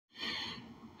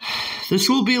This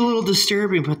will be a little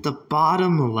disturbing, but the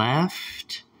bottom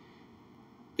left,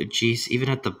 geez, even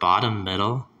at the bottom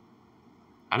middle,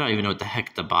 I don't even know what the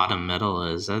heck the bottom middle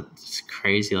is. That's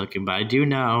crazy looking, but I do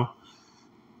know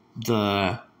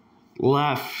the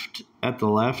left, at the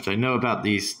left, I know about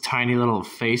these tiny little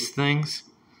face things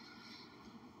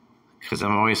because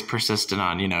I'm always persistent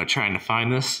on, trying to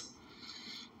find this.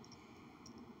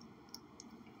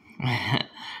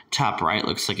 Top right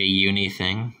looks like a Xeunie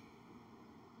thing.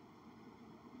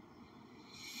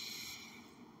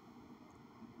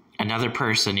 Another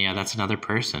person, yeah, that's another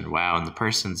person. Wow, and the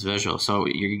person's visual. So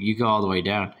you go all the way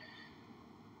down.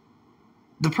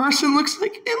 The person looks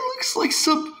like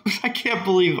some. I can't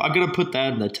believe I'm gonna put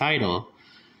that in the title.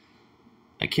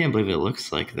 I can't believe it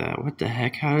looks like that. What the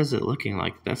heck? How is it looking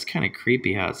like? That's kind of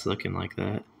creepy how it's looking like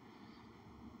that.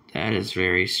 That is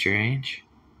very strange.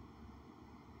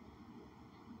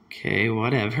 Okay,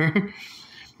 whatever.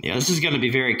 Yeah, this is gonna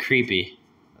be very creepy.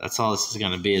 That's all this is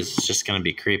gonna be. Is it's just gonna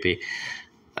be creepy.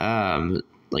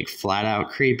 Like flat out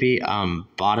creepy.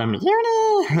 Bottom.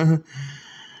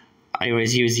 I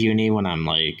always use Xeunie when I'm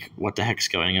like, what the heck's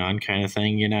going on kind of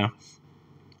thing,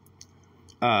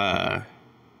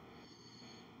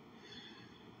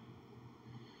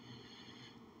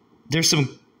 There's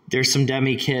some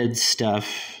demi kids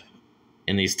stuff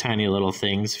in these tiny little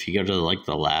things. If you go to like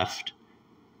the left,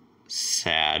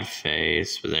 sad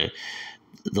face, but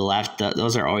the left,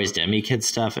 those are always demi kid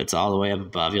stuff. It's all the way up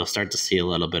above. You'll start to see a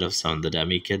little bit of some of the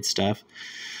demi kid stuff,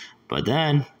 but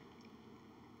then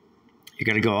you're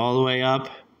gonna go all the way up.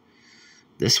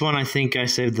 This one, I think I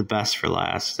saved the best for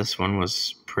last. This one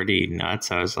was pretty nuts.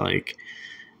 I was like,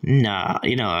 nah,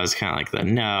 I was kind of like,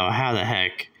 no, how the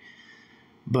heck?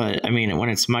 But I mean, when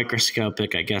it's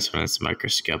microscopic, I guess when it's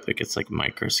microscopic, it's like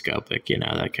microscopic,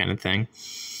 that kind of thing.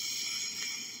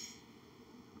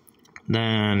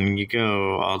 Then you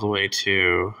go all the way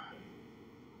to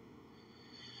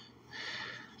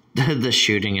the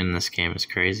shooting in this game is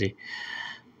crazy.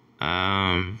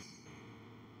 Oh,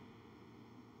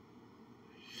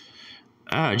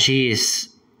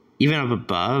 geez. Even up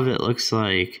above, it looks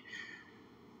like,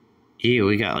 ew,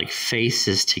 we got like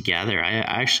faces together. I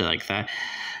actually like that.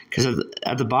 Because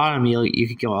at the bottom, you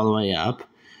could go all the way up.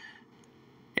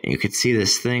 And you could see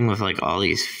this thing with like all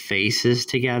these faces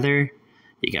together.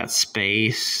 You got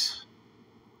space.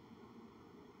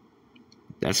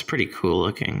 That's pretty cool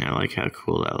looking. I like how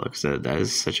cool that looks. That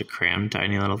is such a crammed,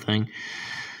 tiny little thing.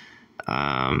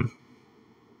 I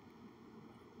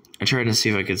tried to see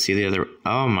if I could see the other.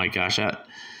 Oh my gosh.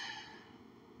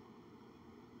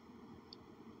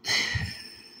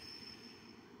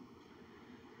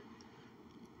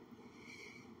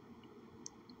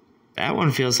 That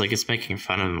one feels like it's making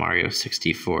fun of Mario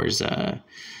 64's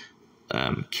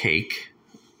cake.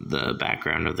 The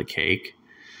background of the cake.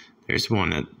 There's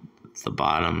one at the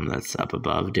bottom that's up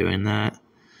above doing that.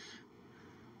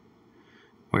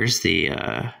 Where's the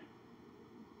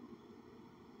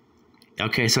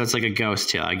okay, so it's like a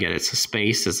ghost tail. I get it. So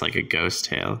space is like a ghost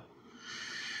tail.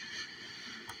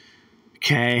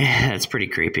 Okay, that's pretty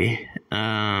creepy.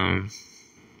 I'm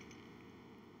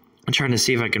trying to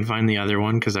see if I can find the other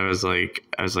one because I was like,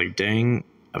 dang,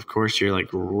 of course you're like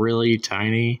really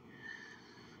tiny.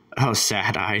 Oh,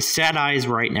 sad eyes. Sad eyes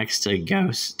right next to a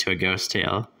ghost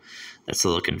tail. That's a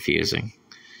little confusing.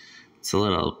 It's a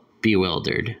little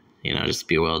bewildered, just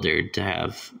bewildered to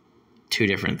have two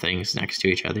different things next to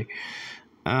each other.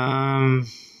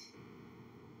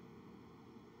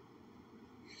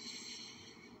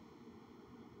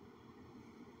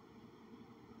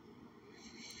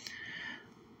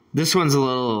 This one's a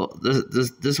little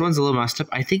this one's a little messed up.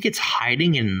 I think it's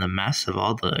hiding in the mess of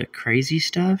all the crazy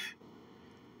stuff.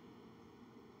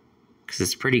 Because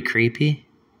it's pretty creepy.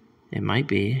 It might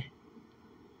be.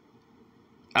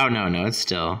 Oh, no, it's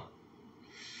still.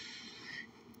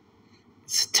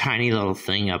 It's a tiny little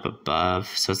thing up above.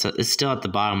 So it's still at the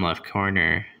bottom left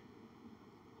corner.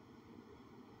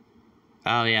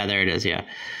 Oh, yeah, there it is, yeah.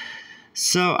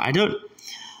 So, I don't...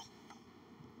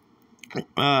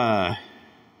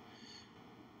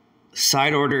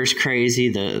 Side order is crazy,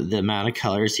 the amount of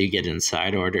colors you get in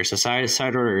side order. So side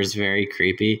order is very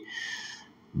creepy.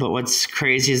 But what's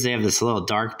crazy is they have this little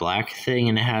dark black thing,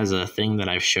 and it has a thing that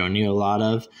I've shown you a lot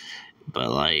of. But,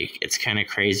 like, it's kind of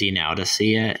crazy now to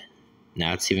see it.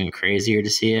 Now it's even crazier to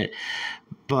see it.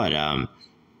 But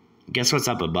guess what's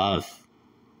up above?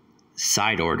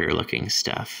 Side order looking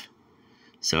stuff.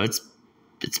 So it's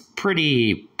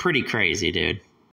pretty crazy, dude.